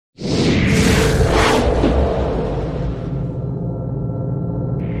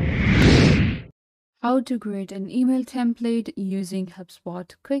How to create an email template using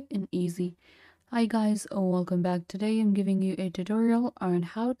HubSpot, quick and easy. Hi guys, welcome back. Today I'm giving you a tutorial on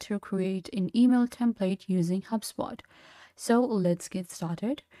how to create an email template using HubSpot. So let's get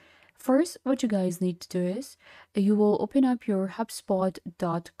started. First, what you guys need to do is you will open up your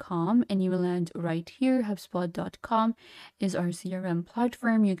HubSpot.com and you will land right here. HubSpot.com is our CRM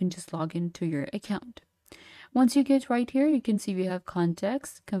platform. You can just log into your account. Once you get right here, you can see we have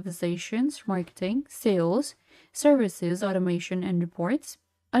context, conversations, marketing, sales, services, automation, and reports.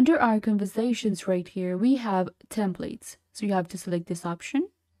 Under our conversations right here, we have templates. So you have to select this option.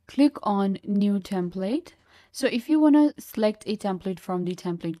 Click on new template. So if you want to select a template from the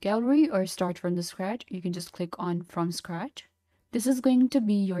template gallery or start from the scratch, you can just click on from scratch. This is going to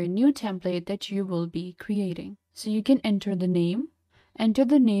be your new template that you will be creating. So you can enter the name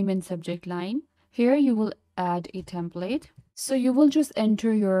and subject line. Here you will add a template. So you will just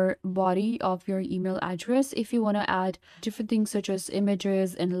enter your body of your email address. If you want to add different things such as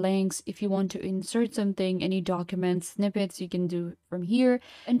images and links, if you want to insert something, any documents, snippets, you can do from here.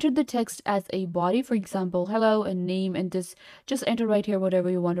 Enter the text as a body, for example, hello and name, and this just enter right here whatever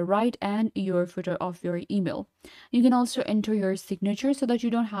you want to write and your footer of your email. You can also enter your signature so that you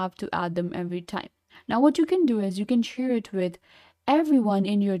don't have to add them every time. Now what you can do is you can share it with everyone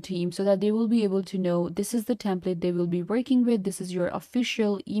in your team so that they will be able to know this is the template they will be working with. This is your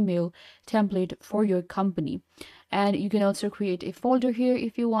official email template for your company. And you can also create a folder here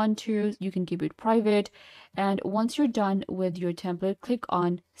if you want to. You can keep it private. And once you're done with your template, click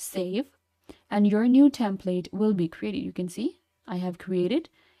on save and your new template will be created. You can see I have created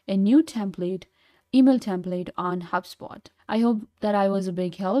a new template, email template on HubSpot. I hope that I was a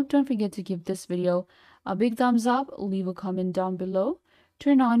big help. Don't forget to give this video a big thumbs up, leave a comment down below,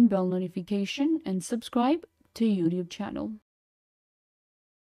 turn on bell notification, and subscribe to YouTube channel.